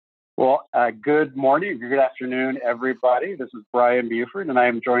Good morning, good afternoon, everybody. This is Brian Buford, and I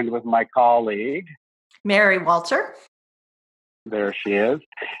am joined with my colleague, Mary Walter. There she is.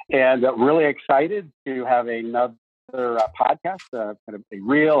 And really excited to have another podcast, kind of a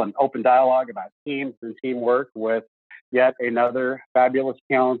real and open dialogue about teams and teamwork with yet another fabulous,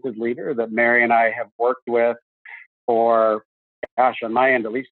 talented leader that Mary and I have worked with for, on my end,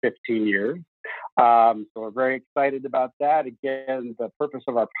 at least 15 years. So we're very excited about that. Again, the purpose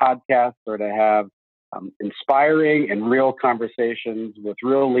of our podcast are to have inspiring and real conversations with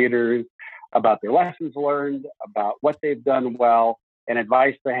real leaders about their lessons learned, about what they've done well, and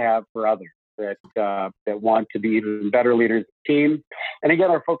advice to have for others that want to be even better leaders of teams. And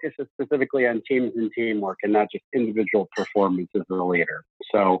again, our focus is specifically on teams and teamwork and not just individual performance as a leader.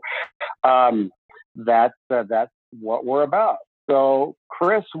 So that's what we're about. So,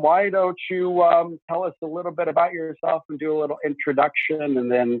 Chris, why don't you tell us a little bit about yourself and do a little introduction, and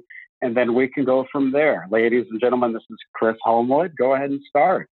then we can go from there. Ladies and gentlemen, this is Chris Homewood. Go ahead and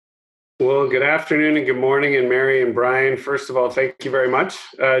start. Well, good afternoon and good morning, and Mary and Brian. First of all, thank you very much.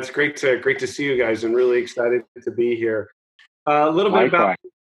 It's great to see you guys, and really excited to be here. A little bit about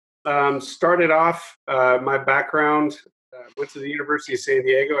started off my background. Went to the University of San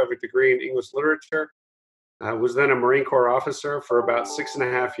Diego. I have a degree in English literature. I was then a Marine Corps officer for about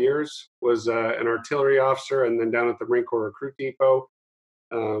 6.5 years, was an artillery officer, and then down at the Marine Corps Recruit Depot.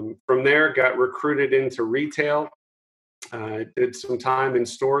 From there, got recruited into retail. Did some time in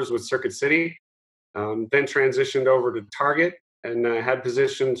stores with Circuit City, then transitioned over to Target, and had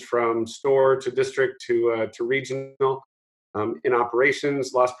positions from store to district to regional in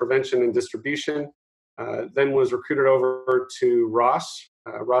operations, loss prevention, and distribution. Then was recruited over to Ross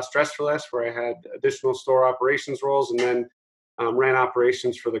Dress for Less, where I had additional store operations roles, and then ran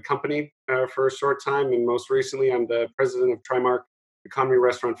operations for the company for a short time. And most recently, I'm the president of Trimark Economy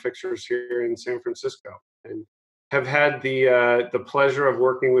Restaurant Fixtures here in San Francisco, and have had the pleasure of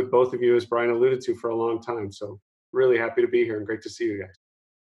working with both of you, as Brian alluded to, for a long time. So really happy to be here and great to see you guys.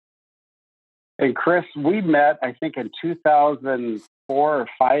 And Chris, we met, I think, in 2004 or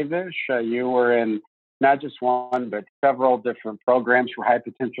 5-ish. You were in not just one, but several different programs for high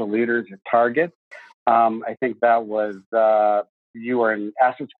potential leaders at Target. I think that was, you were in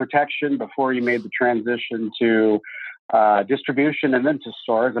assets protection before you made the transition to distribution and then to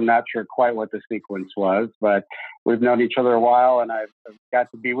stores. I'm not sure quite what the sequence was, but we've known each other a while, and I've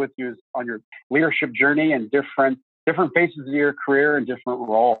got to be with you on your leadership journey and different phases of your career and different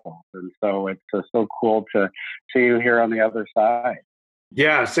roles. And so it's so cool to see you here on the other side.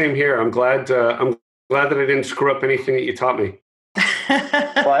 Yeah, same here. I'm glad that I didn't screw up anything that you taught me.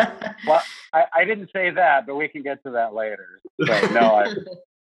 Well, I didn't say that, but we can get to that later. So no, I'm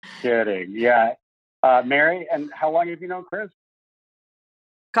kidding. Yeah. Mary, and how long have you known Chris?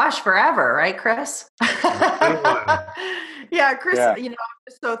 Gosh, forever, right, Chris? Yeah, Chris, I'm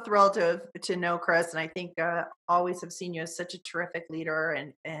just so thrilled to know Chris. And I think always have seen you as such a terrific leader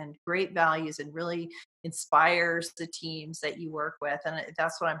and great values, and really inspires the teams that you work with. And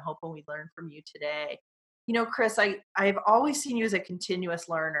that's what I'm hoping we learn from you today. Chris, I've always seen you as a continuous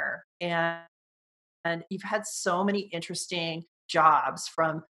learner, and you've had so many interesting jobs,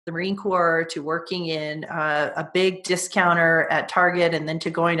 from the Marine Corps to working in a big discounter at Target, and then to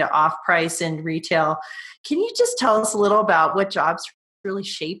going to off-price in retail. Can you just tell us a little about what jobs really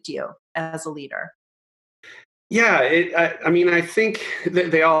shaped you as a leader? Yeah, I think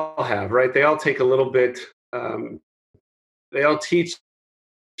that they all have, right? They all take a little bit, they all teach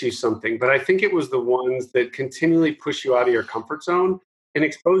you something, but I think it was the ones that continually push you out of your comfort zone and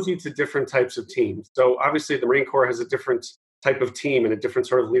expose you to different types of teams. So obviously the Marine Corps has a different type of team and a different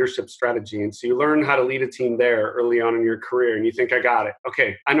sort of leadership strategy. And so you learn how to lead a team there early on in your career, and you think, I got it.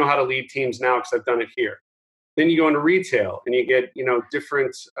 Okay, I know how to lead teams now because I've done it here. Then you go into retail and you get,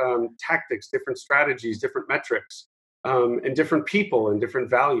 different tactics, different strategies, different metrics, and different people and different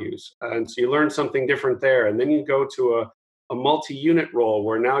values. And so you learn something different there. And then you go to a multi-unit role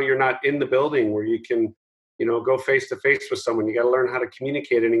where now you're not in the building, where you can go face to face with someone. You got to learn how to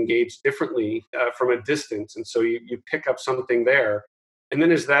communicate and engage differently from a distance. And so you pick up something there. And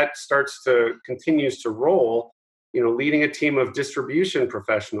then as that continues to roll, leading a team of distribution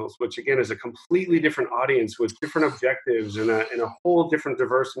professionals, which again is a completely different audience with different objectives and a whole different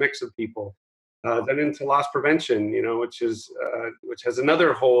diverse mix of people. Then into loss prevention, which has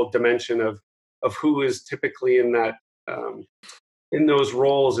another whole dimension of who is typically in that in those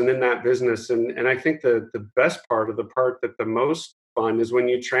roles and in that business. And I think the best part, or the part that the most fun, is when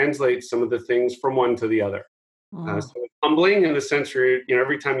you translate some of the things from one to the other. So it's humbling in the sense where,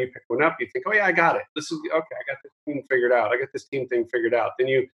 every time you pick one up, you think, oh yeah, I got it. This is, okay, I got this team figured out. I got this team thing figured out. Then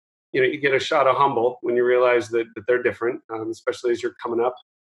you you get a shot of humble when you realize that they're different, especially as you're coming up.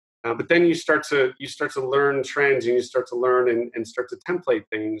 But then you start to learn trends, and you start to learn and start to template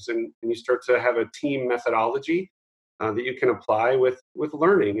things, and you start to have a team methodology that you can apply with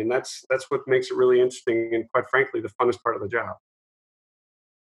learning, and that's what makes it really interesting, and quite frankly, the funnest part of the job.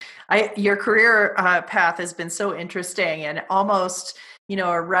 Your career path has been so interesting and almost,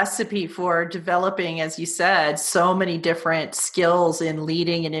 a recipe for developing, as you said, so many different skills in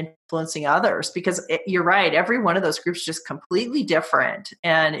leading and influencing others, because you're right. Every one of those groups is just completely different.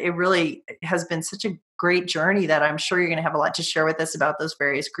 And it really has been such a great journey that I'm sure you're going to have a lot to share with us about those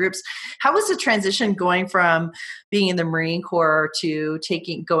various groups. How was the transition going from being in the Marine Corps to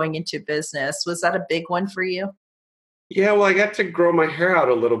going into business? Was that a big one for you? Yeah, well, I got to grow my hair out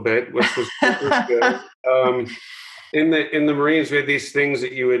a little bit, which was good. In the Marines, we had these things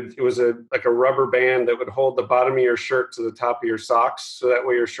that it was like a rubber band that would hold the bottom of your shirt to the top of your socks, so that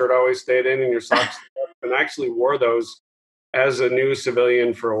way your shirt always stayed in and your socks stayed up. And I actually wore those as a new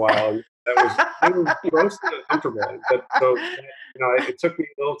civilian for a while. And they were gross and uncomfortable. But so it took me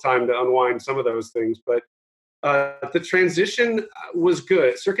a little time to unwind some of those things. But the transition was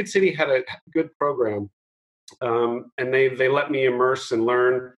good. Circuit City had a good program. And they let me immerse and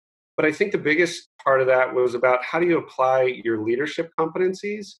learn. But I think the biggest part of that was about how do you apply your leadership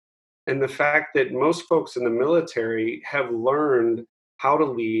competencies, and the fact that most folks in the military have learned how to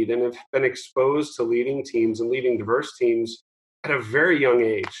lead and have been exposed to leading teams and leading diverse teams at a very young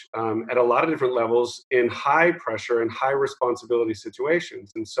age, at a lot of different levels in high pressure and high responsibility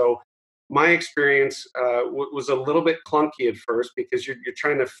situations. And so my experience was a little bit clunky at first, because you're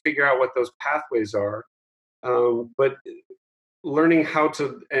trying to figure out what those pathways are. But learning how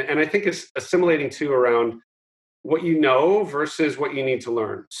to, and I think it's assimilating too around what you know versus what you need to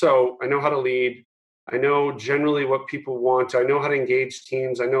learn. So I know how to lead. I know generally what people want. I know how to engage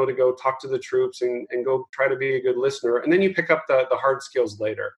teams. I know to go talk to the troops and go try to be a good listener. And then you pick up the hard skills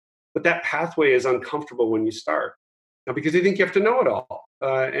later. But that pathway is uncomfortable when you start, because you think you have to know it all.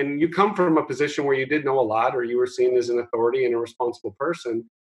 And you come from a position where you did know a lot, or you were seen as an authority and a responsible person.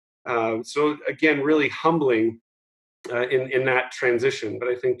 So again, really humbling in that transition. But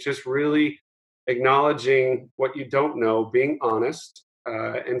I think just really acknowledging what you don't know, being honest,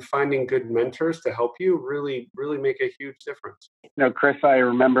 and finding good mentors to help you really, really make a huge difference. Chris, I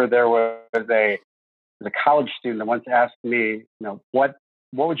remember there was a college student that once asked me, what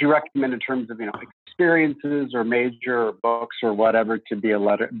would you recommend in terms of, experiences or major books or whatever to be a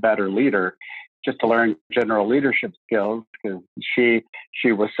better leader, just to learn general leadership skills, because she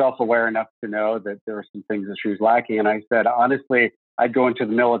was self-aware enough to know that there were some things that she was lacking. And I said, honestly, I'd go into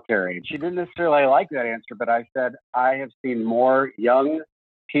the military. She didn't necessarily like that answer, but I said, I have seen more young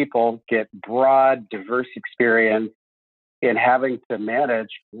people get broad, diverse experience in having to manage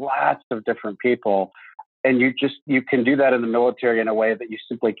lots of different people. And you can do that in the military in a way that you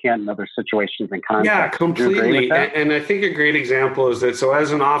simply can't in other situations and contexts. Yeah, completely. And I think a great example is that, so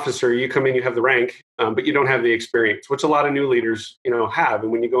as an officer, you come in, you have the rank, but you don't have the experience, which a lot of new leaders, have.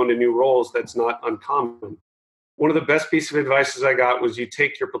 And when you go into new roles, that's not uncommon. One of the best pieces of advice I got was, you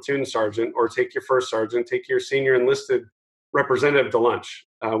take your platoon sergeant or take your first sergeant, take your senior enlisted representative to lunch,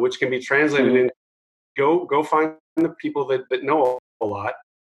 which can be translated into go find the people that know a lot,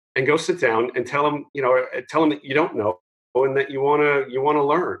 and go sit down and tell them that you don't know and that you want to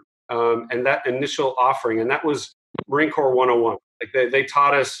learn. And that initial offering, and that was Marine Corps 101. Like they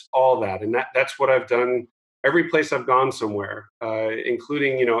taught us all that, and that's what I've done every place I've gone somewhere,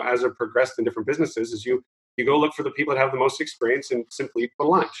 including as I've progressed in different businesses. Is you go look for the people that have the most experience and simply eat for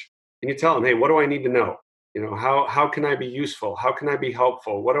lunch, and you tell them, hey, what do I need to know? How can I be useful? How can I be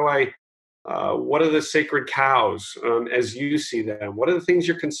helpful? What are the sacred cows as you see them? What are the things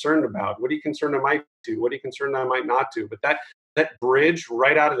you're concerned about? What are you concerned I might do? What are you concerned I might not do? But that bridge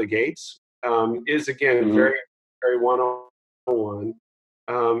right out of the gates is, again, very, very one-on-one.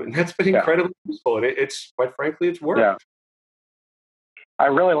 And that's been incredibly useful. And it's, quite frankly, it's worked. Yeah. I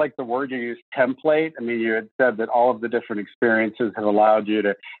really like the word you used, template. I mean, you had said that all of the different experiences have allowed you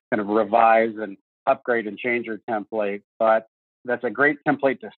to kind of revise and upgrade and change your template. But that's a great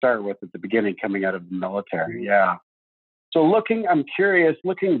template to start with at the beginning, coming out of the military. Yeah. So I'm curious,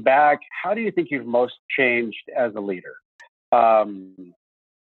 looking back, how do you think you've most changed as a leader? And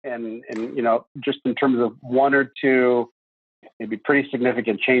just in terms of one or two, maybe pretty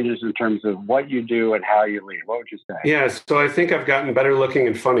significant changes in terms of what you do and how you lead. What would you say? Yeah, so I think I've gotten better looking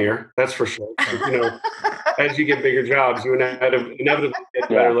and funnier. That's for sure. As you get bigger jobs, you inevitably get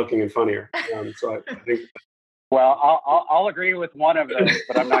better looking and funnier. So I think. Well, I'll agree with one of those,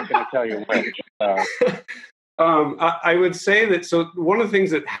 but I'm not going to tell you which. So. I would say that. So one of the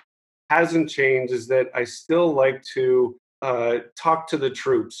things that hasn't changed is that I still like to talk to the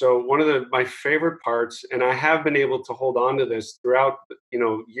troops. So one of my favorite parts, and I have been able to hold on to this throughout,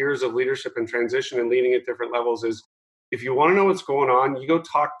 years of leadership and transition and leading at different levels, is if you want to know what's going on, you go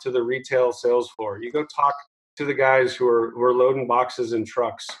talk to the retail sales floor. You go talk to the guys who are loading boxes in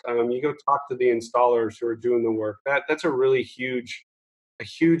trucks. You go talk to the installers who are doing the work. That's a really huge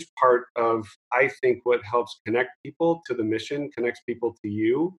part of, I think, what helps connect people to the mission, connects people to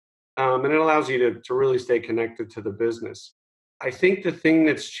you, and it allows you to really stay connected to the business. I think the thing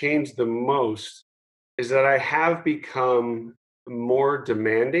that's changed the most is that I have become more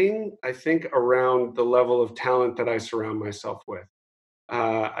demanding, I think, around the level of talent that I surround myself with.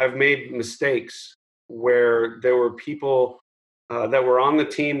 I've made mistakes where there were people that were on the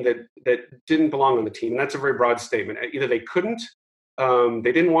team that didn't belong on the team. And that's a very broad statement. Either they couldn't,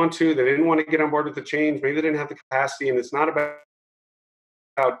 they didn't want to, they didn't want to get on board with the change, maybe they didn't have the capacity, and it's not about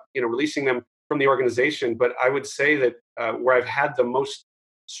releasing them from the organization. But I would say that where I've had the most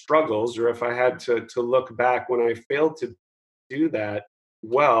struggles, or if I had to look back when I failed to do that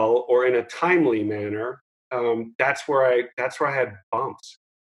well or in a timely manner, that's where I had bumps,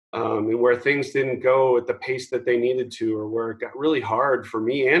 and where things didn't go at the pace that they needed to, or where it got really hard for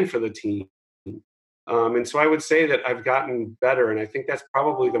me and for the team. And so I would say that I've gotten better, and I think that's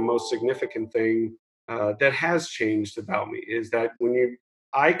probably the most significant thing that has changed about me, is that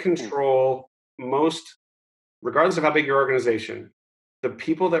I control most, regardless of how big your organization, the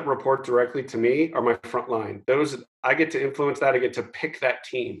people that report directly to me are my front line. Those, I get to influence that. I get to pick that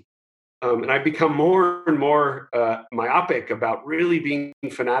team. And I've become more and more myopic about really being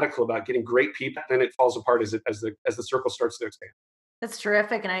fanatical about getting great people. Then it falls apart as the circle starts to expand. That's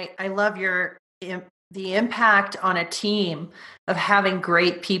terrific. And I love the impact on a team of having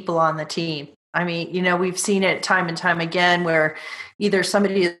great people on the team. I mean, we've seen it time and time again where either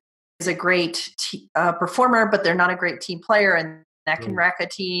somebody is a great performer, but they're not a great team player, and that can wreck a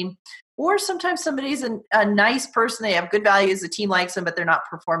team. Or sometimes somebody's a nice person, they have good values, the team likes them, but they're not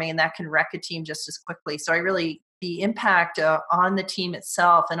performing, and that can wreck a team just as quickly. So the impact on the team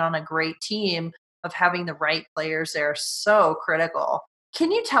itself and on a great team of having the right players there are so critical.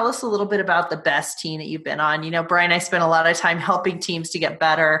 Can you tell us a little bit about the best team that you've been on? Brian, I spent a lot of time helping teams to get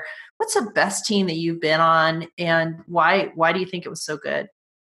better. What's the best team that you've been on, and why do you think it was so good?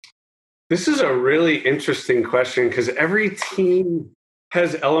 This is a really interesting question because every team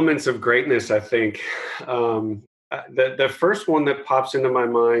has elements of greatness, I think. The first one that pops into my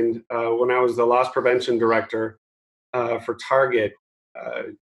mind when I was the loss prevention director for Target,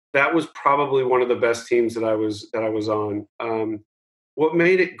 that was probably one of the best teams that I was on. What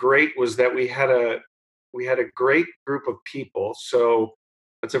made it great was that we had a great group of people. So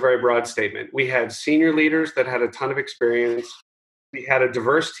that's a very broad statement. We had senior leaders that had a ton of experience. We had a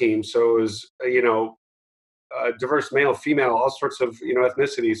diverse team, so it was diverse male, female, all sorts of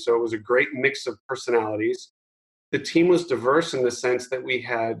ethnicities. So it was a great mix of personalities. The team was diverse in the sense that we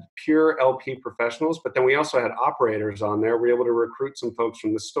had pure LP professionals, but then we also had operators on there. We were able to recruit some folks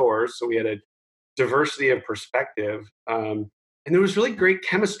from the stores, so we had a diversity of perspective. And there was really great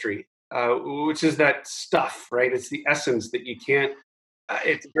chemistry, which is that stuff, right? It's the essence that you can't.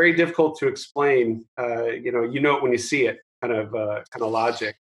 It's very difficult to explain. You know it when you see it, kind of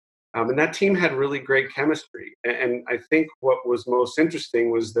logic. And that team had really great chemistry. And I think what was most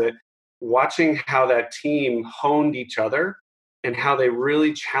interesting was that watching how that team honed each other and how they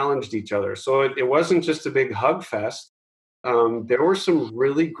really challenged each other. So it wasn't just a big hug fest. There were some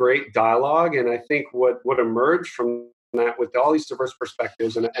really great dialogue. And I think what emerged from that, with all these diverse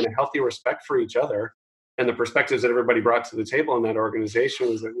perspectives and a healthy respect for each other and the perspectives that everybody brought to the table in that organization,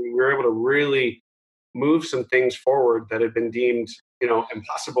 was that we were able to really move some things forward that had been deemed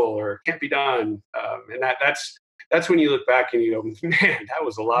impossible or can't be done. And that's when you look back and you go, man, that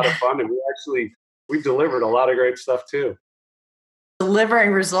was a lot of fun. And we delivered a lot of great stuff too.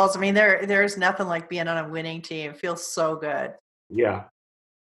 Delivering results. I mean, there's nothing like being on a winning team. It feels so good. Yeah.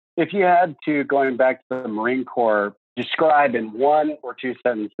 If you had to, going back to the Marine Corps, describe in one or two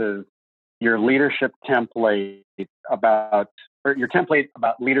sentences your leadership template about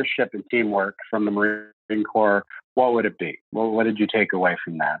leadership and teamwork from the Marine Corps, what would it be? What did you take away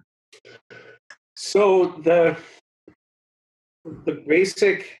from that? So the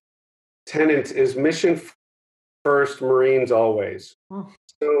basic tenet is mission first, Marines always.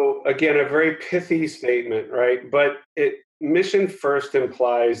 So again, a very pithy statement, right? But mission first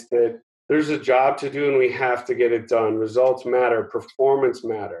implies that there's a job to do and we have to get it done. Results matter, performance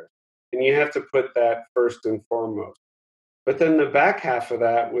matters. And you have to put that first and foremost. But then the back half of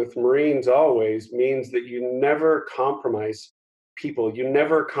that with Marines always means that you never compromise people. You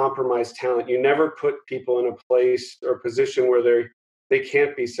never compromise talent. You never put people in a place or position where they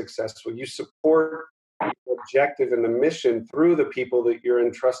can't be successful. You support the objective and the mission through the people that you're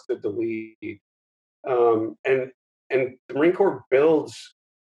entrusted to lead. And the Marine Corps builds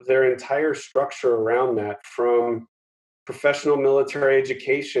their entire structure around that, from professional military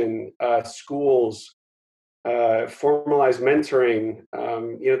education, schools, formalized mentoring.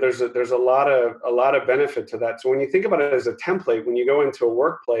 There's a lot of benefit to that. So when you think about it as a template, when you go into a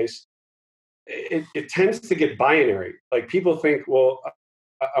workplace, it tends to get binary. Like, people think, well,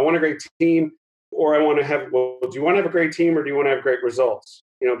 I want a great team, or I want to have, well, do you want to have a great team, or do you want to have great results?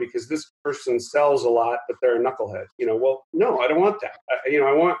 Because this person sells a lot, but they're a knucklehead. Well, no, I don't want that.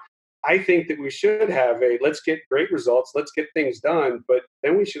 I think that we should have let's get great results, let's get things done, but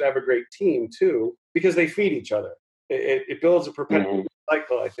then we should have a great team too, because they feed each other. It builds a perpetual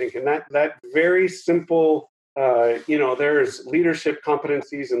cycle, I think. And that very simple, there's leadership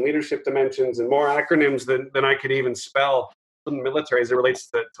competencies and leadership dimensions and more acronyms than I could even spell in the military as it relates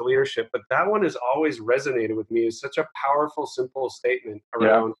to leadership. But that one has always resonated with me as such a powerful, simple statement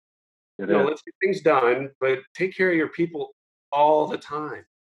around, let's get things done, but take care of your people all the time.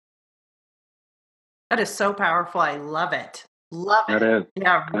 That is so powerful. I love it. Love it. It is.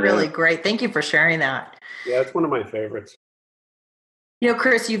 Yeah, really great. Thank you for sharing that. Yeah, it's one of my favorites.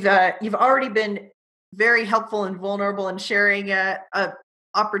 Chris, you've already been very helpful and vulnerable in sharing a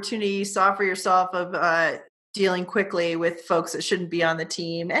opportunity you saw for yourself of dealing quickly with folks that shouldn't be on the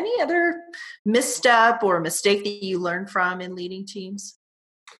team. Any other misstep or mistake that you learned from in leading teams?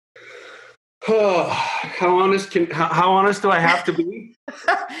 Oh, how honest do I have to be?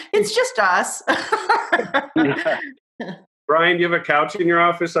 It's just us. Brian, do you have a couch in your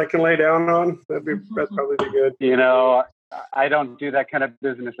office I can lay down on? That'd probably be good. I don't do that kind of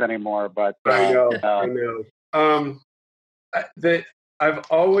business anymore, but I know. I've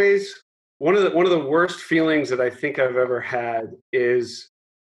always, one of the worst feelings that I think I've ever had is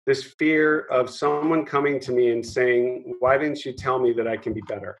this fear of someone coming to me and saying, "Why didn't you tell me that I can be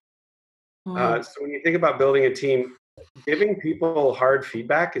better?" So when you think about building a team, giving people hard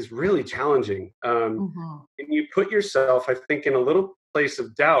feedback is really challenging. And you put yourself, I think, in a little place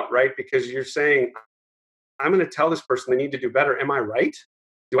of doubt, right? Because you're saying, I'm going to tell this person they need to do better. Am I right?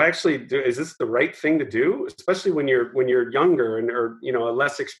 Is this the right thing to do? Especially when you're younger or a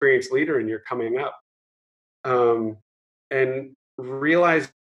less experienced leader and you're coming up. And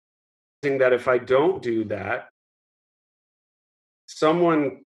realizing that if I don't do that,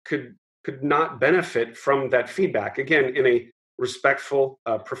 someone could not benefit from that feedback. Again, in a respectful,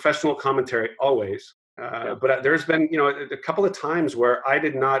 professional commentary, always. But there's been, a couple of times where I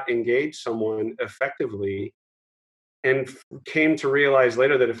did not engage someone effectively, and came to realize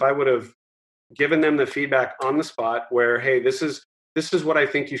later that if I would have given them the feedback on the spot, where, hey, this is what I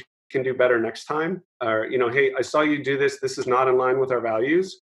think you can do better next time, or hey, I saw you do this. This is not in line with our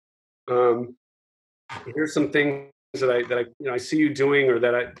values. Here's some things that I see you doing, or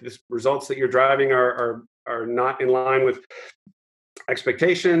that the results that you're driving are not in line with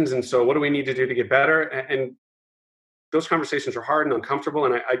expectations. And so what do we need to do to get better? And those conversations are hard and uncomfortable.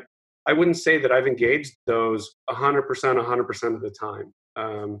 And I wouldn't say that I've engaged those 100% of the time.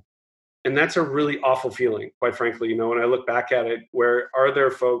 And that's a really awful feeling, quite frankly. When I look back at it, where are there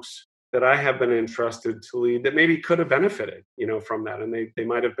folks that I have been entrusted to lead that maybe could have benefited, from that, and they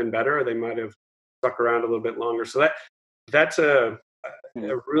might have been better, or they might have stuck around a little bit longer. So that's a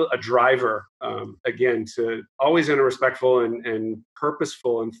driver, again, to always in a respectful and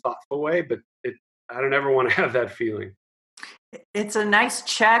purposeful and thoughtful way. But I don't ever want to have that feeling. It's a nice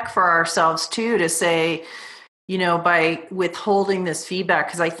check for ourselves too, to say, by withholding this feedback,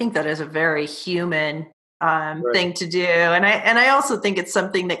 because I think that is a very human thing to do. And I also think it's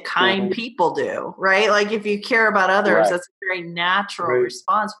something that kind people do, right? Like, if you care about others, that's a very natural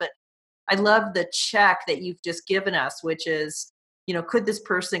response. But I love the check that you've just given us, which is, could this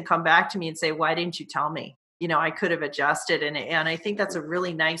person come back to me and say, why didn't you tell me? I could have adjusted. And I think that's a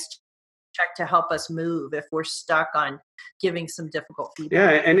really nice check to help us move if we're stuck on giving some difficult feedback. Yeah,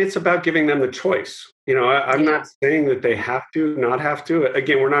 and it's about giving them the choice. I'm not saying that they have to, not have to.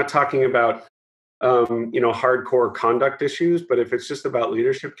 Again, we're not talking about hardcore conduct issues, but if it's just about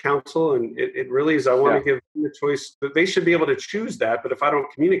leadership counsel, and it really is, I want to give them the choice. That they should be able to choose that, but if I don't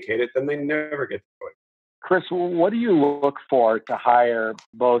communicate it, then they never get the choice. Chris, what do you look for to hire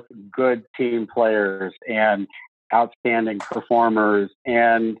both good team players and outstanding performers?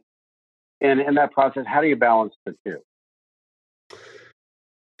 And in that process, how do you balance the two?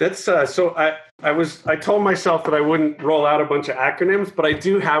 That's so I told myself that I wouldn't roll out a bunch of acronyms, but I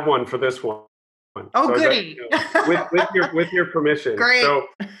do have one for this one. Oh, so goody. With your permission. Great. So,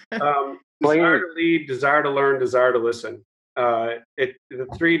 desire to lead, desire to learn, desire to listen. The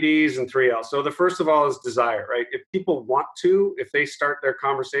 3Ds and 3L. So the first of all is desire, right? If people want to, if they start their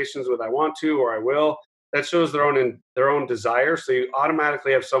conversations with "I want to" or "I will," that shows their own desire. So you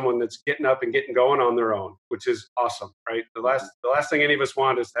automatically have someone that's getting up and getting going on their own, which is awesome, right? The last thing any of us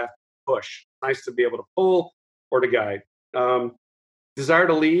want is to have to push. Nice to be able to pull or to guide. Desire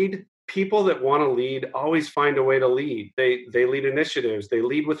to lead. People that want to lead always find a way to lead. They lead initiatives. They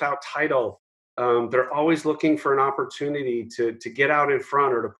lead without title. They're always looking for an opportunity to get out in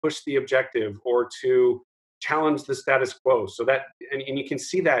front or to push the objective or to challenge the status quo. So that, and you can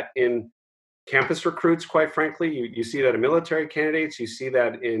see that in campus recruits, quite frankly. You see that in military candidates. You see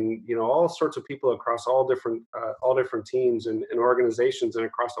that in all sorts of people across all different teams and organizations and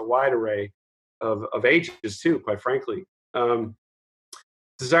across a wide array of ages too, quite frankly.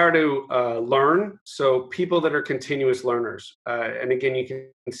 Desire to learn. So people that are continuous learners. And again, you can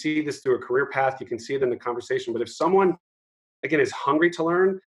see this through a career path. You can see it in the conversation. But if someone, again, is hungry to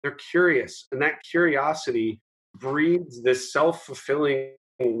learn, they're curious. And that curiosity breeds this self-fulfilling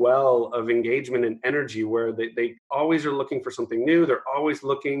well of engagement and energy where they always are looking for something new. They're always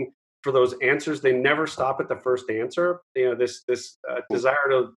looking for those answers. They never stop at the first answer. This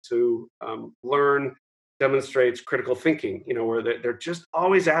desire to learn demonstrates critical thinking, where they're just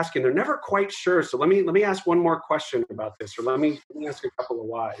always asking. They're never quite sure. So let me ask one more question about this, or let me ask a couple of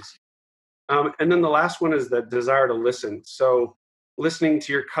whys. And then the last one is the desire to listen. So listening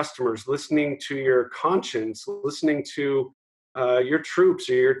to your customers, listening to your conscience, listening to your troops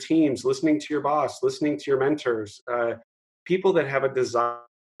or your teams, listening to your boss, listening to your mentors, people that have a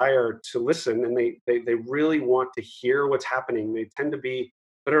desire to listen and they really want to hear what's happening. They tend to be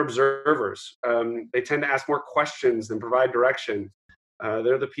better observers. They tend to ask more questions than provide direction.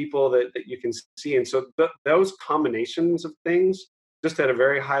 They're the people that you can see. And so those combinations of things, just at a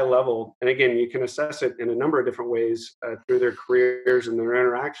very high level, and again, you can assess it in a number of different ways through their careers and their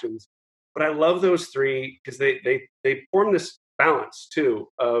interactions. But I love those three because they form this balance too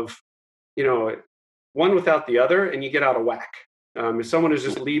of, one without the other, and you get out of whack. If someone is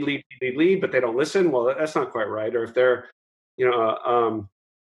just lead, but they don't listen, well, that's not quite right. Or if they're,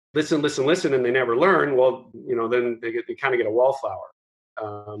 listen, and they never learn, well, then they kind of get a wallflower.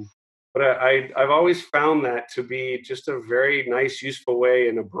 But I've always found that to be just a very nice, useful way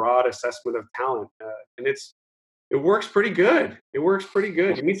and a broad assessment of talent. And it works pretty good. You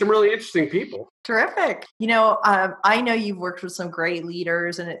meet some really interesting people. Terrific. I know you've worked with some great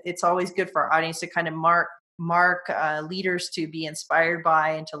leaders, and it's always good for our audience to kind of mark leaders to be inspired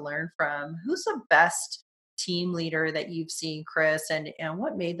by and to learn from. Who's the best team leader that you've seen, Chris, and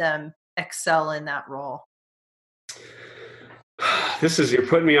what made them excel in that role? You're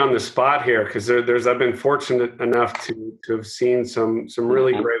putting me on the spot here because I've been fortunate enough to have seen some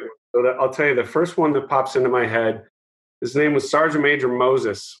really great ones. So I'll tell you, the first one that pops into my head, his name was Sergeant Major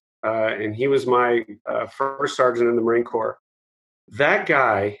Moses, and he was my first sergeant in the Marine Corps. That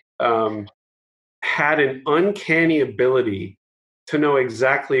guy had an uncanny ability to know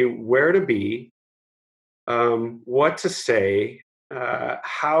exactly where to be, what to say,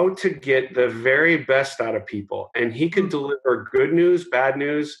 how to get the very best out of people. And he could deliver good news, bad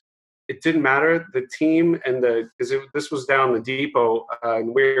news. It didn't matter. The team and this was down the depot,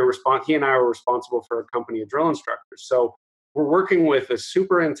 and he and I were responsible for a company of drill instructors. So we're working with a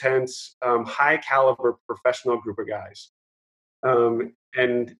super intense, high caliber professional group of guys.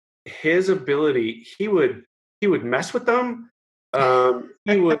 And his ability, he would mess with them.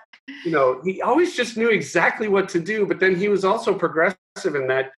 He would, he always just knew exactly what to do, but then he was also progressive in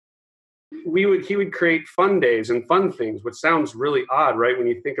that he would create fun days and fun things, which sounds really odd, right? When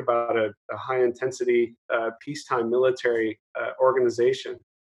you think about a high intensity peacetime military organization.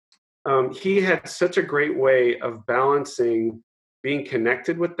 He had such a great way of balancing being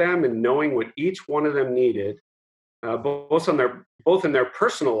connected with them and knowing what each one of them needed, both in their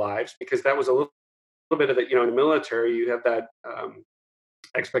personal lives, because that was a little bit of it, in the military, you have that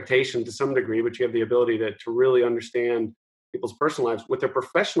expectation to some degree, but you have the ability to really understand people's personal lives with their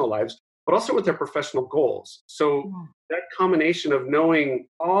professional lives, but also with their professional goals. So that combination of knowing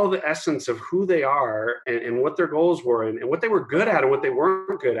all the essence of who they are and what their goals were and what they were good at and what they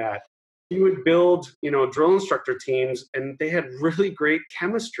weren't good at, you would build, drill instructor teams, and they had really great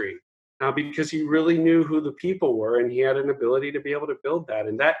chemistry because he really knew who the people were, and he had an ability to be able to build that.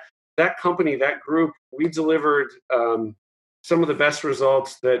 And that company, that group, we delivered some of the best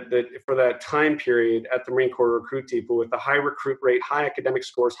results that for that time period at the Marine Corps Recruit Depot, with the high recruit rate, high academic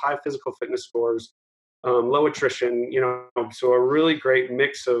scores, high physical fitness scores. low attrition, so a really great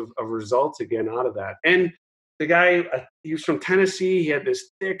mix of results again out of that. And the guy, he was from Tennessee. He had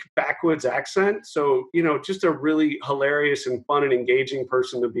this thick backwoods accent. So, just a really hilarious and fun and engaging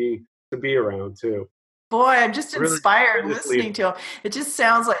person to be around too. Boy, I'm just Really inspired listening to him. It just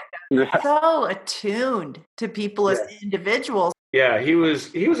sounds like so attuned to people as individuals. Yeah, he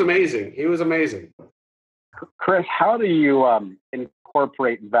was amazing. He was amazing. Chris, how do you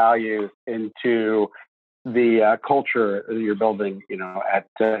incorporate values into the culture that you're building, at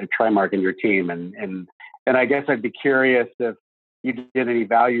TriMark and your team? And I guess I'd be curious if you did any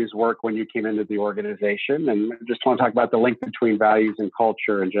values work when you came into the organization, and just want to talk about the link between values and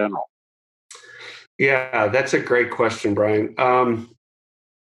culture in general. Yeah, that's a great question, Brian.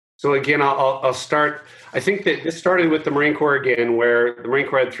 So again, I'll start. I think that this started with the Marine Corps again, where the Marine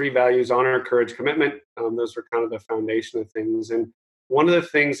Corps had 3 values: honor, courage, commitment. Those were kind of the foundation of things. And one of the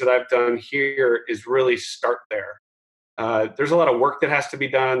things that I've done here is really start there. There's a lot of work that has to be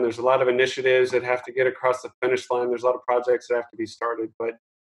done. There's a lot of initiatives that have to get across the finish line. There's a lot of projects that have to be started. But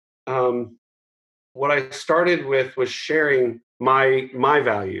what I started with was sharing my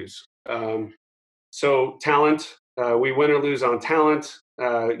values. So talent, we win or lose on talent.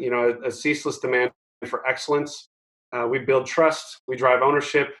 A ceaseless demand for excellence. We build trust, we drive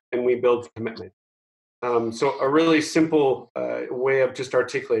ownership, and we build commitment. So a really simple way of just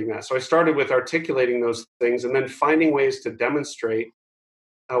articulating that. So I started with articulating those things and then finding ways to demonstrate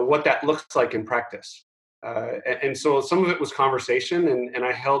what that looks like in practice. And so some of it was conversation, and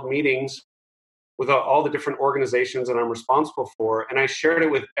I held meetings with all the different organizations that I'm responsible for, and I shared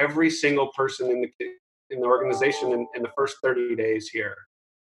it with every single person in the organization in the first 30 days here.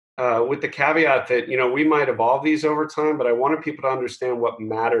 With the caveat that, we might evolve these over time, but I wanted people to understand what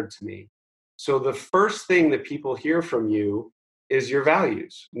mattered to me. So the first thing that people hear from you is your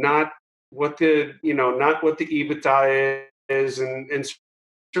values, not what the EBITDA is. And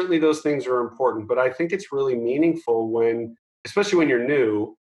certainly those things are important, but I think it's really meaningful especially when you're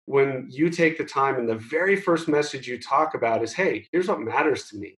new, when you take the time and the very first message you talk about is, hey, here's what matters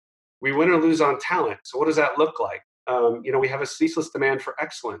to me. We win or lose on talent. So what does that look like? We have a ceaseless demand for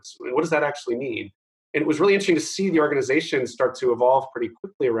excellence. And what does that actually mean? And it was really interesting to see the organization start to evolve pretty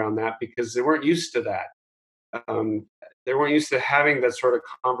quickly around that, because they weren't used to that. They weren't used to having that sort of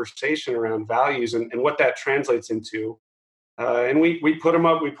conversation around values and what that translates into. And we put them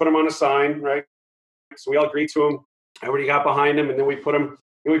up. We put them on a sign, right? So we all agreed to them. Everybody got behind them, and then we put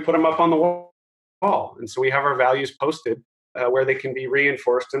them up on the wall. And so we have our values posted where they can be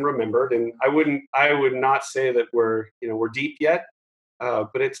reinforced and remembered. And I would not say that we're deep yet,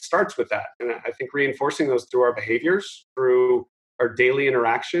 but it starts with that. And I think reinforcing those through our behaviors, through our daily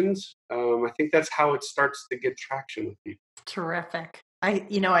interactions, I think that's how it starts to get traction with people. Terrific.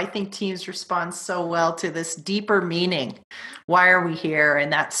 I think teams respond so well to this deeper meaning. Why are we here?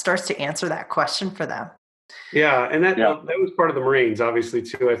 And that starts to answer that question for them. Yeah, and that was part of the Marines, obviously,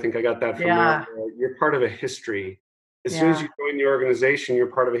 too. I think I got that from there. You're part of a history. As soon as you join the organization, you're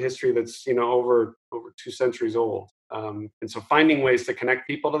part of a history that's over 2 centuries old. And so finding ways to connect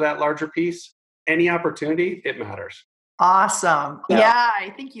people to that larger piece, any opportunity, it matters. Awesome. Yeah, I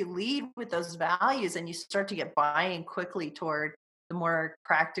think you lead with those values and you start to get buy-in quickly toward the more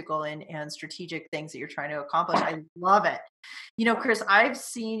practical and strategic things that you're trying to accomplish. I love it. Chris, I've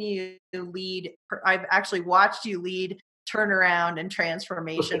seen you lead. I've actually watched you lead turnaround and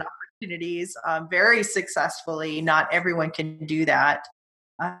transformation opportunities very successfully. Not everyone can do that.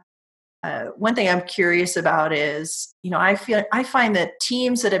 One thing I'm curious about is, I find that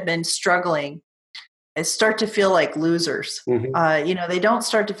teams that have been struggling start to feel like losers. Mm-hmm. They don't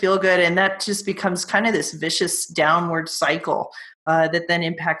start to feel good, and that just becomes kind of this vicious downward cycle that then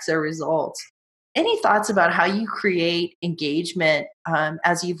impacts their results. Any thoughts about how you create engagement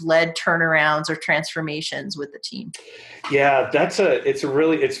as you've led turnarounds or transformations with the team? Yeah,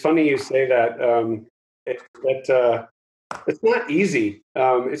 it's funny you say that. It's not easy.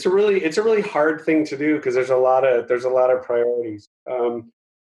 It's a really hard thing to do because there's a lot of priorities.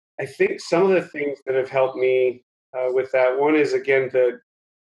 I think some of the things that have helped me with that, one is, again,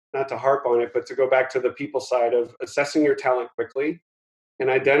 not to harp on it, but to go back to the people side of assessing your talent quickly and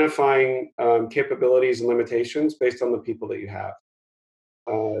identifying capabilities and limitations based on the people that you have.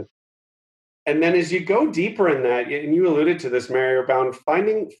 And then as you go deeper in that, and you alluded to this, Mary, about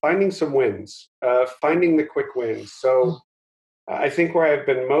finding some wins, finding the quick wins. So I think where I've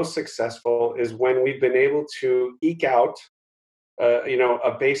been most successful is when we've been able to eke out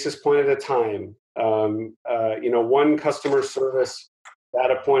a basis point at a time, one customer service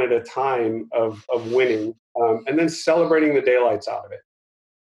data point at a time of winning, and then celebrating the daylights out of it.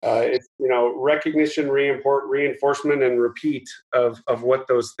 It's, recognition, reinforcement, and repeat of what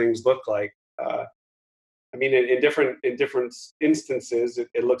those things look like. I mean, in different instances,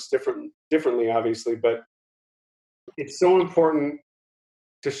 it looks differently, obviously, but it's so important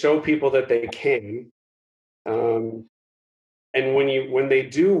to show people that they can. And when they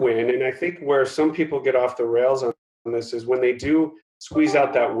do win, and I think where some people get off the rails on this is when they do squeeze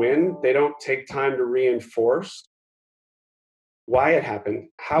out that win, they don't take time to reinforce why it happened,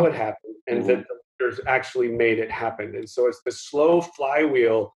 how it happened, and that the leaders actually made it happen. And so it's the slow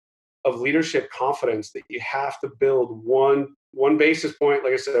flywheel of leadership confidence that you have to build one basis point,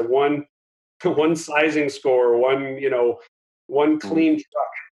 like I said, one sizing score, one clean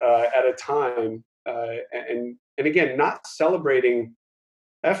truck at a time, and again, not celebrating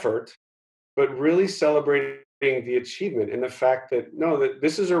effort, but really celebrating the achievement and the fact that that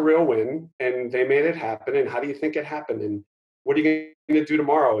this is a real win and they made it happen. And how do you think it happened? And what are you going to do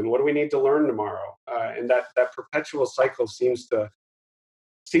tomorrow? And what do we need to learn tomorrow? And that perpetual cycle seems to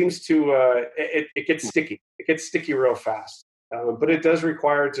it gets sticky. It gets sticky real fast. But it does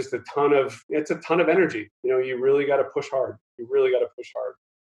require just a ton of energy. You really got to push hard.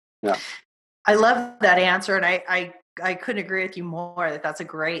 Yeah. I love that answer. And I couldn't agree with you more that that's a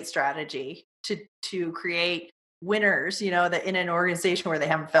great strategy to create winners, that in an organization where they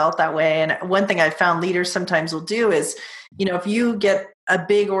haven't felt that way. And one thing I've found leaders sometimes will do is, if you get a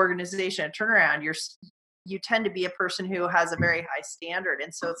big organization, a turnaround, you tend to be a person who has a very high standard.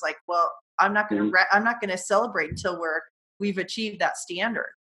 And so it's like, well, I'm not going to celebrate until we've achieved that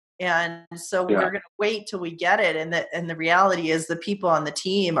standard. And so we're going to wait till we get it. And the reality is the people on the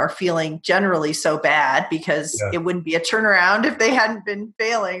team are feeling generally so bad because it wouldn't be a turnaround if they hadn't been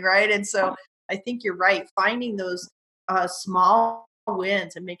failing. Right. And so I think you're right. Finding those small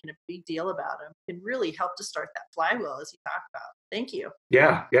wins and making a big deal about them can really help to start that flywheel, as you talked about. Thank you.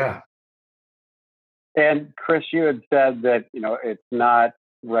 Yeah. Yeah. And Chris, you had said that, it's not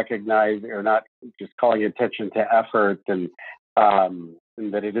recognized or not just calling attention to effort and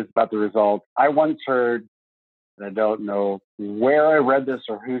that it is about the results. I once heard, and I don't know where I read this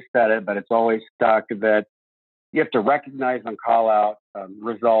or who said it, but it's always stuck, that you have to recognize and call out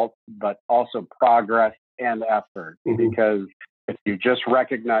results, but also progress and effort. Because if you just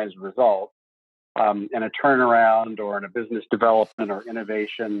recognize results in a turnaround or in a business development or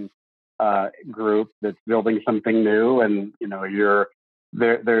innovation group that's building something new, and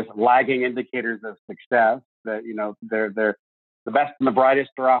there's lagging indicators of success that they're the best and the brightest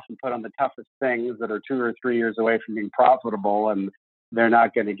are often put on the toughest things that are 2 or 3 years away from being profitable, and they're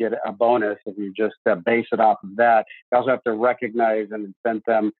not going to get a bonus if you just base it off of that. You also have to recognize and incent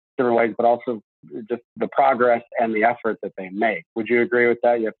them different ways, but also just the progress and the effort that they make. Would you agree with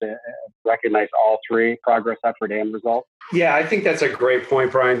that? You have to recognize all three: progress, effort, and result. Yeah, I think that's a great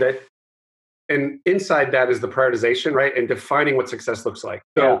point, Brian. And inside that is the prioritization, right? And defining what success looks like.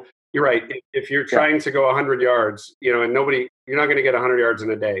 So you're right. If you're trying to go 100 yards, and you're not going to get 100 yards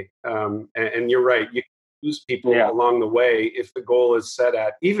in a day. And you're right. You lose people along the way if the goal is set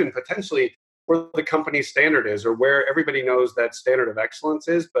at even potentially where the company's standard is or where everybody knows that standard of excellence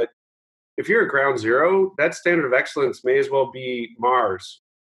is. But if you're at ground zero, that standard of excellence may as well be Mars,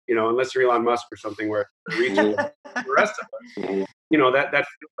 unless you're Elon Musk or something where reaching the rest of us, that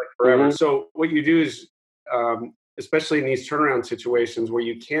feels like forever. So what you do is, especially in these turnaround situations where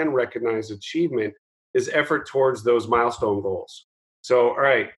you can recognize achievement, is effort towards those milestone goals. So, all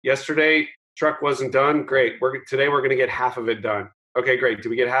right, yesterday truck wasn't done. Great. Today we're going to get half of it done. Okay, great. Did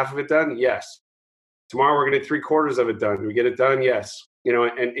we get half of it done? Yes. Tomorrow we're going to get 3/4 of it done. Did we get it done? Yes.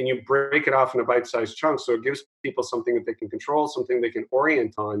 And you break it off into bite-sized chunks. So it gives people something that they can control, something they can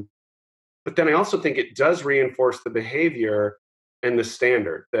orient on. But then I also think it does reinforce the behavior and the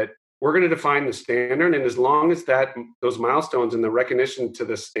standard that we're going to define the standard. And as long as those milestones and the recognition to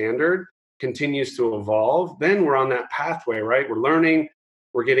the standard continues to evolve, then we're on that pathway, right? We're learning,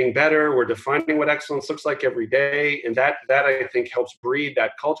 we're getting better, we're defining what excellence looks like every day. And that I think helps breed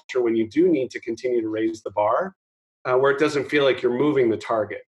that culture when you do need to continue to raise the bar, where it doesn't feel like you're moving the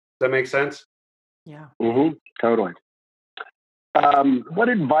target. Does that make sense? Yeah. Totally. What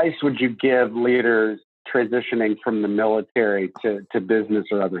advice would you give leaders transitioning from the military to business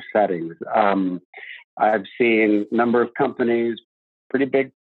or other settings? I've seen a number of companies, pretty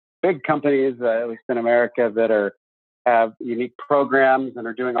big companies, at least in America, that have unique programs and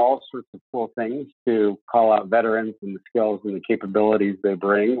are doing all sorts of cool things to call out veterans and the skills and the capabilities they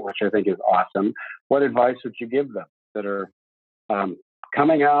bring, which I think is awesome. What advice would you give them that are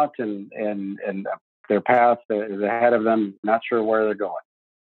coming out and their path is ahead of them, not sure where they're going?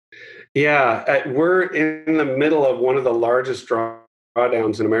 Yeah, we're in the middle of one of the largest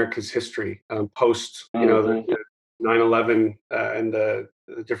drawdowns in America's history, post, the 9/11 and the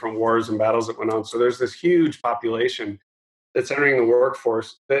different wars and battles that went on. So there's this huge population that's entering the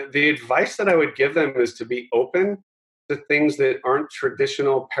workforce. The advice that I would give them is to be open to things that aren't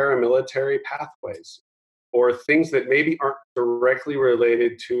traditional paramilitary pathways, or things that maybe aren't directly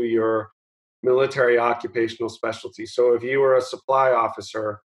related to your military occupational specialty. So if you were a supply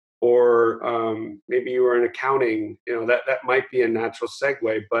officer, or maybe you were in accounting, that might be a natural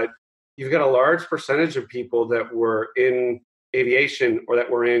segue. But you've got a large percentage of people that were in aviation, or that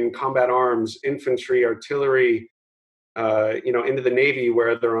were in combat arms, infantry, artillery, into the Navy,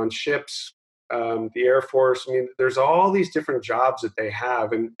 where they're on ships, the Air Force. I mean, there's all these different jobs that they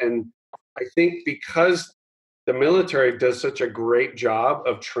have. And I think because the military does such a great job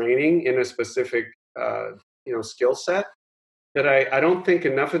of training in a specific, skill set, that I don't think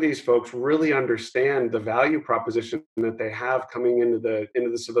enough of these folks really understand the value proposition that they have coming into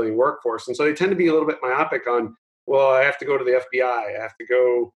the civilian workforce. And so they tend to be a little bit myopic on, well, I have to go to the FBI, I have to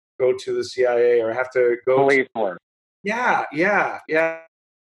go to the CIA, or I have to go police work. Yeah.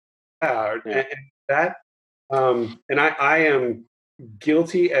 And that, and I am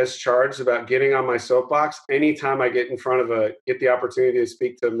guilty as charged about getting on my soapbox anytime I get the opportunity to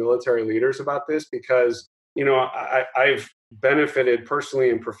speak to military leaders about this, because I've benefited personally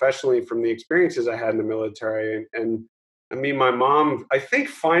and professionally from the experiences I had in the military. And I mean, my mom, I think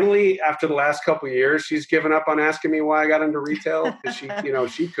finally, after the last couple of years, she's given up on asking me why I got into retail, because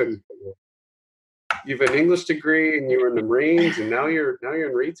she couldn't. You have an English degree and you were in the Marines, and now you're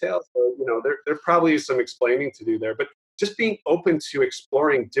in retail. So, there probably is some explaining to do there, but just being open to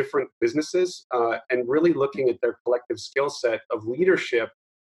exploring different businesses, and really looking at their collective skill set of leadership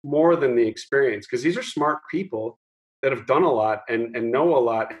more than the experience, because these are smart people that have done a lot and know a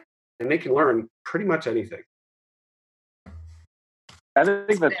lot, and they can learn pretty much anything. I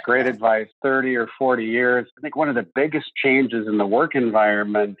think that's great advice. 30 or 40 years. I think one of the biggest changes in the work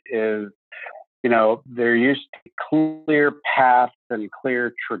environment is, there used to be clear paths and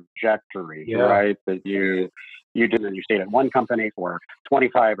clear trajectory, right? That you did, and you stayed at one company for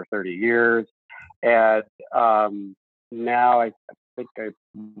 25 or 30 years. And now I think I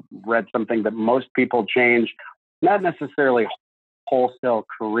read something that most people change, not necessarily wholesale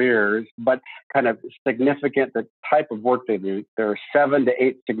careers, but kind of significant, the type of work they do. There are 7 to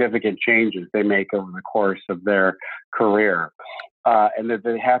 8 significant changes they make over the course of their career. And that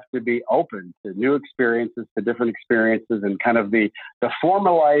they have to be open to new experiences, to different experiences, and kind of the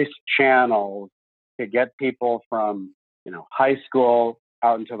formalized channels to get people from, high school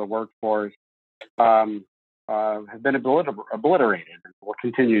out into the workforce have been obliterated, and will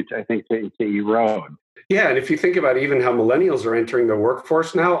continue to, I think, to erode. Yeah, and if you think about even how millennials are entering the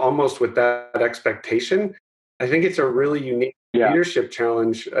workforce now, almost with that expectation, I think it's a really unique leadership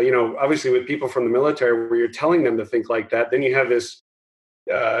challenge. Obviously with people from the military, where you're telling them to think like that, then you have this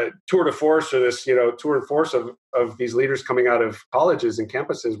tour de force, or this tour de force of these leaders coming out of colleges and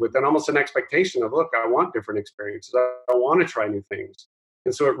campuses with then almost an expectation of, look, I want different experiences, I want to try new things.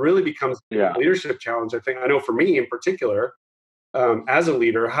 And so it really becomes a leadership challenge. I know for me in particular, as a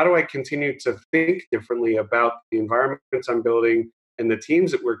leader, how do I continue to think differently about the environments I'm building and the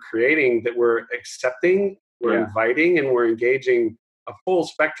teams that we're creating, that we're accepting, we're inviting, and we're engaging a full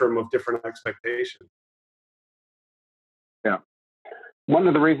spectrum of different expectations. Yeah. One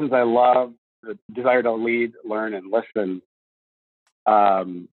of the reasons I love the desire to lead, learn, and listen,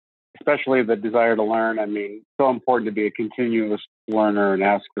 especially the desire to learn. I mean, so important to be a continuous learner and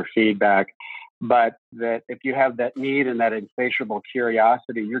ask for feedback. But that if you have that need and that insatiable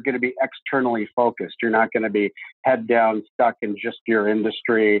curiosity, you're going to be externally focused. You're not going to be head down, stuck in just your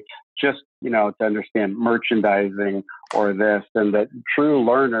industry, just, to understand merchandising or this. And that true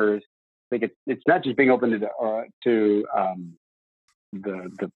learners, I think it's not just being open to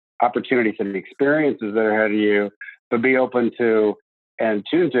the opportunities and the experiences that are ahead of you, but be open to and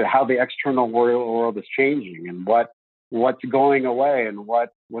tuned to how the external world is changing, and what's going away and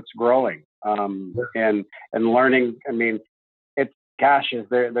what's growing. And learning. I mean,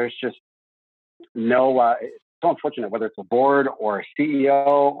 there's just no. It's so unfortunate, whether it's a board or a CEO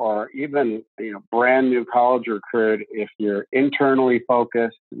or even brand new college recruit. If you're internally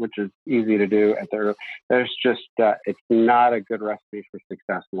focused, which is easy to do there's just it's not a good recipe for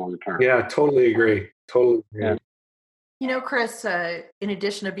success long term. Yeah, totally agree. Yeah. Chris, in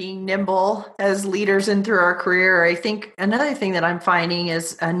addition to being nimble as leaders and through our career, I think another thing that I'm finding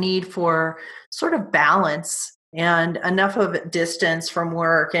is a need for sort of balance and enough of distance from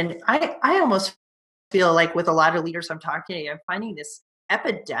work. And I almost feel like with a lot of leaders I'm talking to, I'm finding this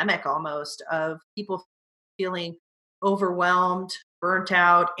epidemic almost of people feeling overwhelmed, burnt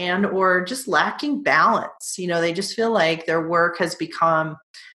out, and or just lacking balance. They just feel like their work has become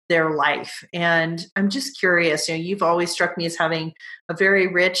their life. And I'm just curious, you've always struck me as having a very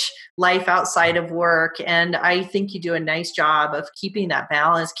rich life outside of work. And I think you do a nice job of keeping that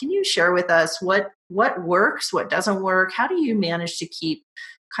balance. Can you share with us what works, what doesn't work? How do you manage to keep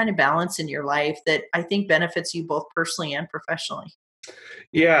kind of balance in your life that I think benefits you both personally and professionally?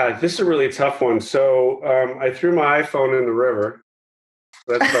 Yeah, this is a really tough one. So I threw my iPhone in the river.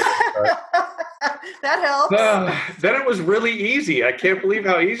 That's that helps. Then it was really easy. I can't believe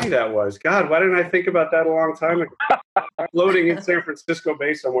how easy that was. God, why didn't I think about that a long time ago? I'm floating in San Francisco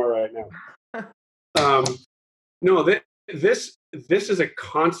Bay somewhere right now. No, this is a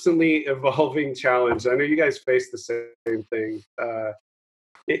constantly evolving challenge. I know you guys face the same thing.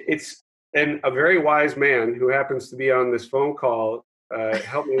 And a very wise man who happens to be on this phone call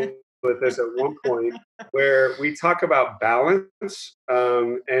helped me with this at one point, where we talk about balance.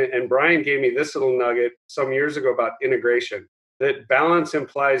 And Brian gave me this little nugget some years ago about integration. That balance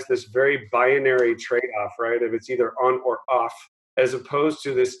implies this very binary trade-off, right? If it's either on or off, as opposed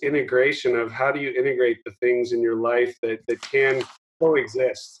to this integration of how do you integrate the things in your life that can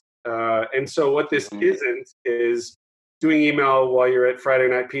coexist. And so what this isn't is doing email while you're at Friday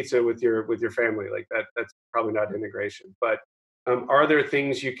night pizza with your family. Like that's probably not integration. But are there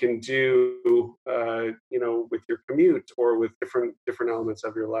things you can do, with your commute or with different elements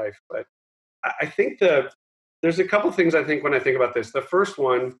of your life? But I think there's a couple things I think when I think about this. The first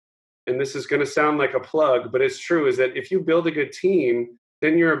one, and this is going to sound like a plug, but it's true, is that if you build a good team,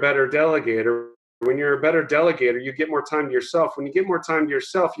 then you're a better delegator. When you're a better delegator, you get more time to yourself. When you get more time to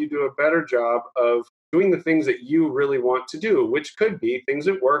yourself, you do a better job of doing the things that you really want to do, which could be things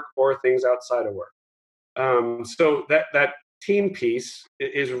at work or things outside of work. So that team piece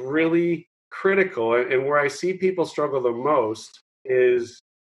is really critical. And where I see people struggle the most is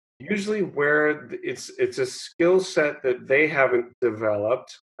usually where it's a skill set that they haven't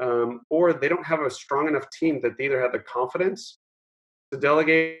developed, or they don't have a strong enough team that they either have the confidence to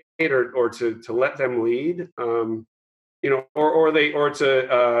delegate or to let them lead, or it's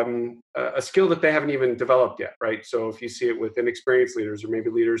a skill that they haven't even developed yet, right? So if you see it with inexperienced leaders or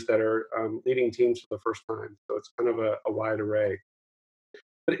maybe leaders that are leading teams for the first time, so it's kind of a wide array.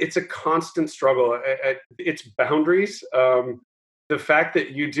 But it's a constant struggle. It's boundaries. The fact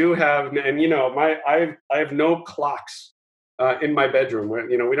that you do have, and I have no clocks in my bedroom.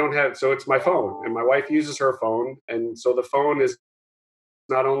 We don't have, so it's my phone, and my wife uses her phone, and so the phone is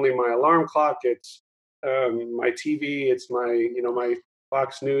not only my alarm clock, it's my TV, it's my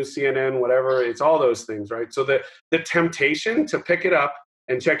Fox News, CNN, whatever. It's all those things, right? So the temptation to pick it up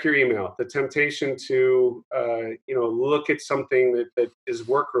and check your email, the temptation to look at something that is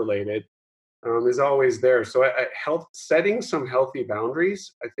work related, is always there. So setting some healthy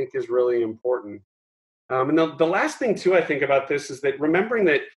boundaries, I think, is really important. And the last thing too, I think about this is that remembering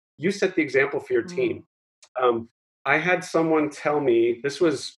that you set the example for your team. I had someone tell me, I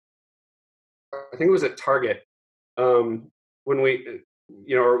think it was at Target, when we,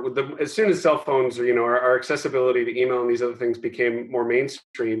 as soon as cell phones or, our accessibility to email and these other things became more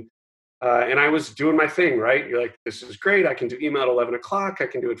mainstream, and I was doing my thing, right? You're like, this is great. I can do email at 11 o'clock. I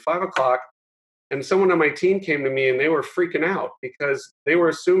can do it at 5 o'clock. And someone on my team came to me and they were freaking out because they were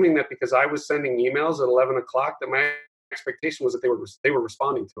assuming that because I was sending emails at 11 o'clock, that my expectation was that they were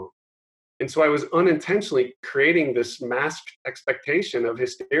responding to them. And so I was unintentionally creating this masked expectation of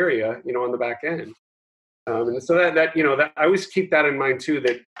hysteria, on the back end. And so that I always keep that in mind too,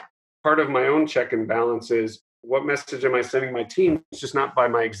 that part of my own check and balance is what message am I sending my team? It's just not by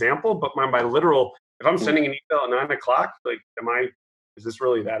my example, but by my literal, if I'm sending an email at 9 o'clock, like, is this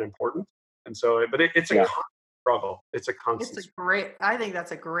really that important? And so, but it's a constant struggle. It's a constant. I think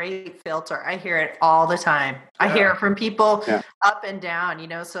that's a great filter. I hear it all the time. I hear it from people up and down,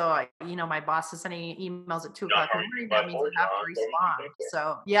 so my boss is sending emails at 2 o'clock in the morning. That means I have to respond.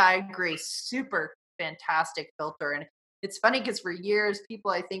 So I agree. Super fantastic filter. And it's funny because for years, people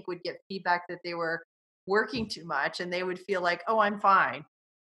I think would get feedback that they were working too much and they would feel like, oh, I'm fine.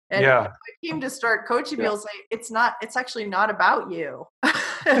 And I came to start coaching people say it's actually not about you.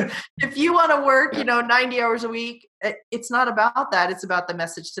 If you want to work, 90 hours a week, it's not about that. It's about the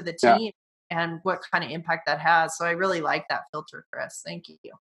message to the team and what kind of impact that has. So I really like that filter, Chris. Thank you.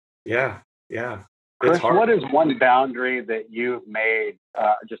 Yeah. Chris, what is one boundary that you've made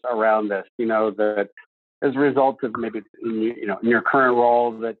just around this, that as a result of maybe, in your current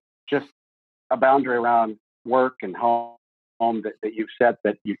role, that just a boundary around work and home that you've set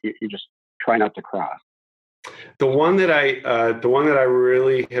that you just try not to cross? The one that I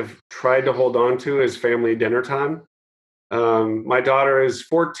really have tried to hold on to is family dinner time. My daughter is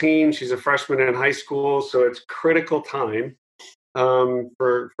 14. She's a freshman in high school, so it's critical time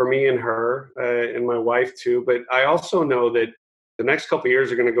for me and her and my wife too. But I also know that the next couple of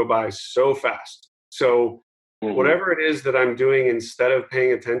years are going to go by so fast. So whatever it is that I'm doing, instead of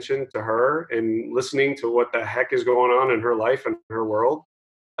paying attention to her and listening to what the heck is going on in her life and her world,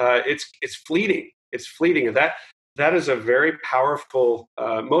 it's fleeting. It's fleeting, and that is a very powerful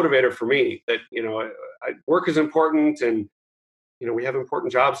motivator for me. That work is important, and we have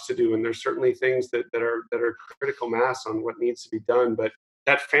important jobs to do, and there's certainly things that are critical mass on what needs to be done. But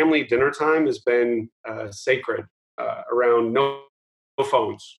that family dinner time has been sacred, around no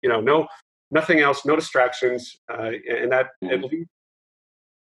phones, nothing else, no distractions, and that at least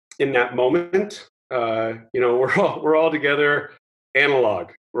in that moment, we're all together,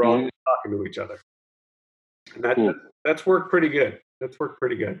 analog. We're all talking to each other, and that's worked pretty good.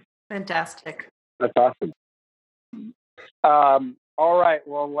 Fantastic. That's awesome. All right.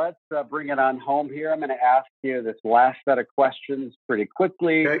 Well, let's bring it on home here. I'm going to ask you this last set of questions pretty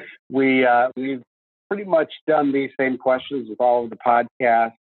quickly. Okay. We've pretty much done these same questions with all of the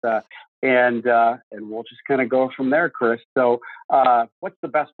podcasts, and we'll just kind of go from there, Chris. So, what's the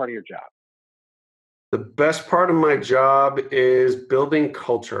best part of your job? The best part of my job is building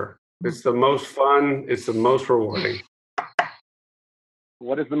culture. It's the most fun. It's the most rewarding.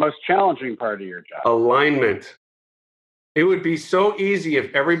 What is the most challenging part of your job? Alignment. It would be so easy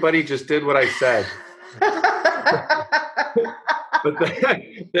if everybody just did what I said. But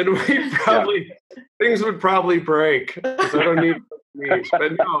then things would probably break, because I don't need me.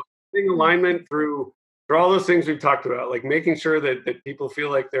 But no, getting alignment through all those things we've talked about, like making sure that people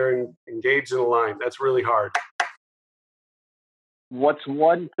feel like they're engaged and aligned. That's really hard. What's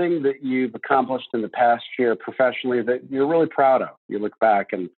one thing that you've accomplished in the past year professionally that you're really proud of? You look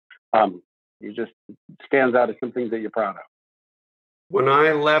back and you just stands out as something that you're proud of. When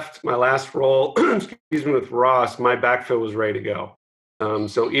I left my last role, with Ross, my backfill was ready to go.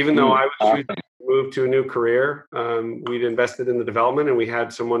 So even though I was choosing to move to a new career, we'd invested in the development, and we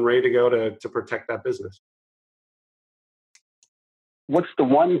had someone ready to go to protect that business. What's the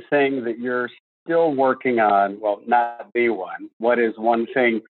one thing that you're still working on? Well, not the one. What is one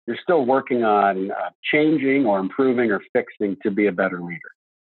thing you're still working on changing or improving or fixing to be a better leader?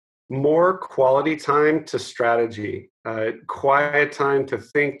 More quality time to strategy, quiet time to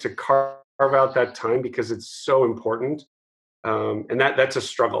think, to carve out that time, because it's so important. And that's a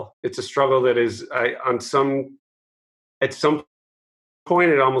struggle. It's a struggle that is at some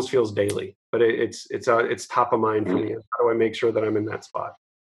point it almost feels daily, but it's top of mind for me. How do I make sure that I'm in that spot?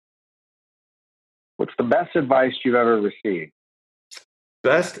 What's the best advice you've ever received?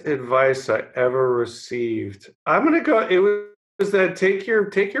 Best advice I ever received. I'm gonna go. It was that take your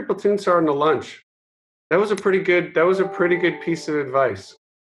platoon sergeant to lunch. That was a pretty good piece of advice.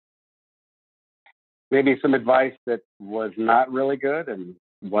 Maybe some advice that was not really good and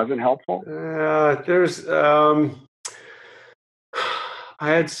wasn't helpful. I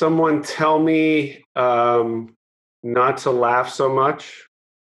had someone tell me not to laugh so much.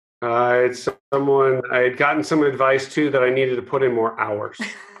 I had gotten some advice too that I needed to put in more hours,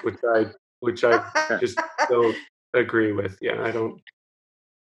 which I just don't agree with. Yeah,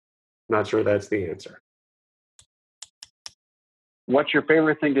 not sure that's the answer. What's your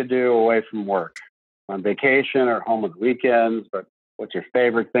favorite thing to do away from work? On vacation or home on the weekends, but what's your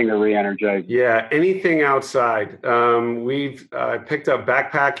favorite thing to re-energize you? Yeah, anything outside. We've picked up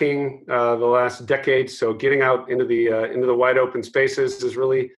backpacking the last decade, so getting out into the wide open spaces has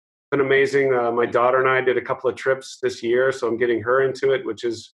really been amazing. My daughter and I did a couple of trips this year, so I'm getting her into it, which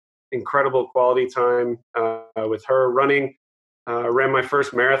is incredible quality time with her. Running, ran my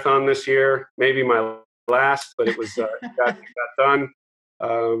first marathon this year, maybe my last, but it was got done.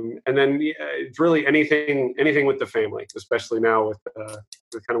 And then it's really anything with the family, especially now with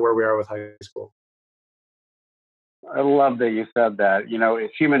kind of where we are with high school. I love that you said that. As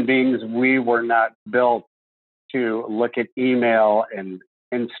human beings, we were not built to look at email and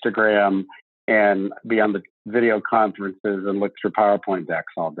Instagram and be on the video conferences and look through PowerPoint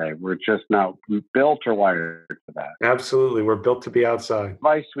decks all day. We're just not built or wired for that. Absolutely. We're built to be outside.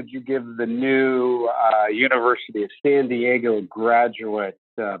 What advice would you give the new University of San Diego graduate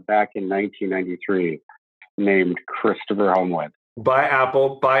back in 1993 named Christopher Homewood? Buy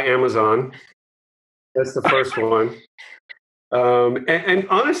Apple, buy Amazon. That's the first one. And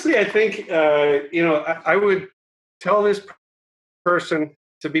honestly, I think, I would tell this person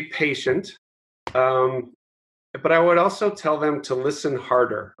to be patient. But I would also tell them to listen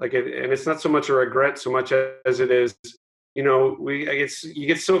harder. And it's not so much a regret so much as it is, you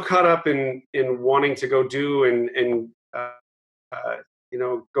get so caught up in wanting to go do and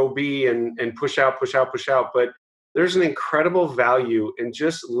go be and push out, push out, push out. But there's an incredible value in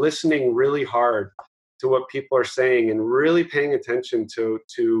just listening really hard to what people are saying and really paying attention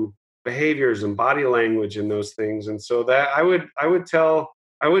to behaviors and body language and those things. And so that I would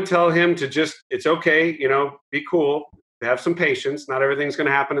tell him to just, it's okay, be cool, have some patience. Not everything's going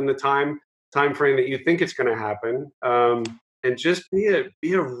to happen in the time frame that you think it's going to happen. And just be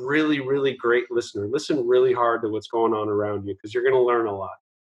a really, really great listener. Listen really hard to what's going on around you, because you're going to learn a lot.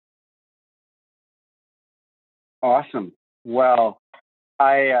 Awesome. Well,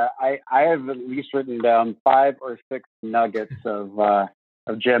 I have at least written down 5 or 6 nuggets of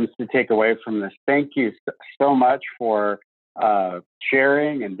gems to take away from this. Thank you so much for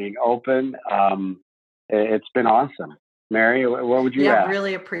sharing and being open. It's been awesome. Mary, what would you add? Yeah,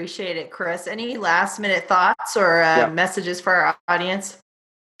 really appreciate it, Chris. Any last minute thoughts or messages for our audience?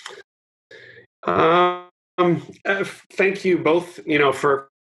 Thank you both,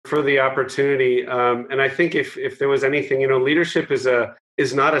 for the opportunity. And I think if there was anything, leadership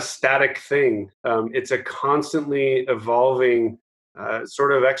is not a static thing. It's a constantly evolving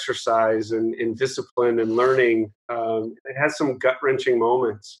sort of exercise and discipline and learning. It has some gut-wrenching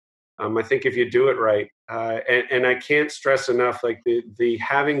moments. I think if you do it right, and I can't stress enough, like the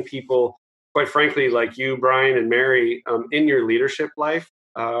having people, quite frankly, like you, Brian and Mary, in your leadership life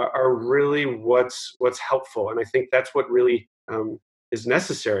are really what's helpful. And I think that's what really is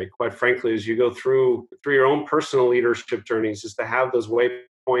necessary, quite frankly, as you go through your own personal leadership journeys, is to have those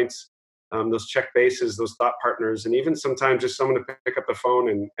waypoints, those check bases, those thought partners, and even sometimes just someone to pick up the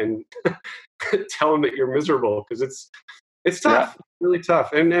phone and tell them that you're miserable, because it's tough, really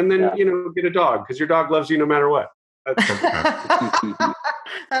tough. And then, get a dog, because your dog loves you no matter what. I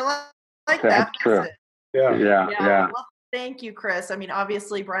like that. That's true. Yeah. Well, thank you, Chris. I mean,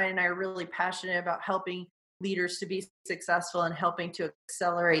 obviously, Brian and I are really passionate about helping leaders to be successful and helping to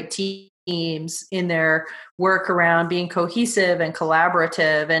accelerate teams in their work around being cohesive and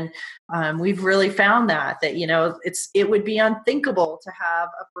collaborative. And we've really found that it would be unthinkable to have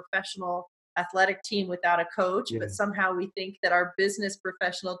a professional athletic team without a coach, but somehow we think that our business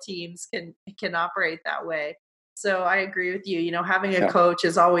professional teams can operate that way. So I agree with you. Having a coach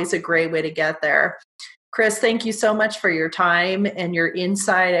is always a great way to get there. Chris, thank you so much for your time and your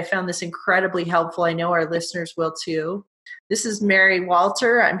insight. I found this incredibly helpful. I know our listeners will too. This is Mary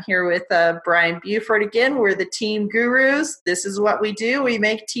Walter. I'm here with Brian Buford again. We're the Team Gurus. This is what we do. We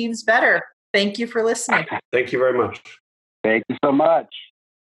make teams better. Thank you for listening. Thank you very much. Thank you so much.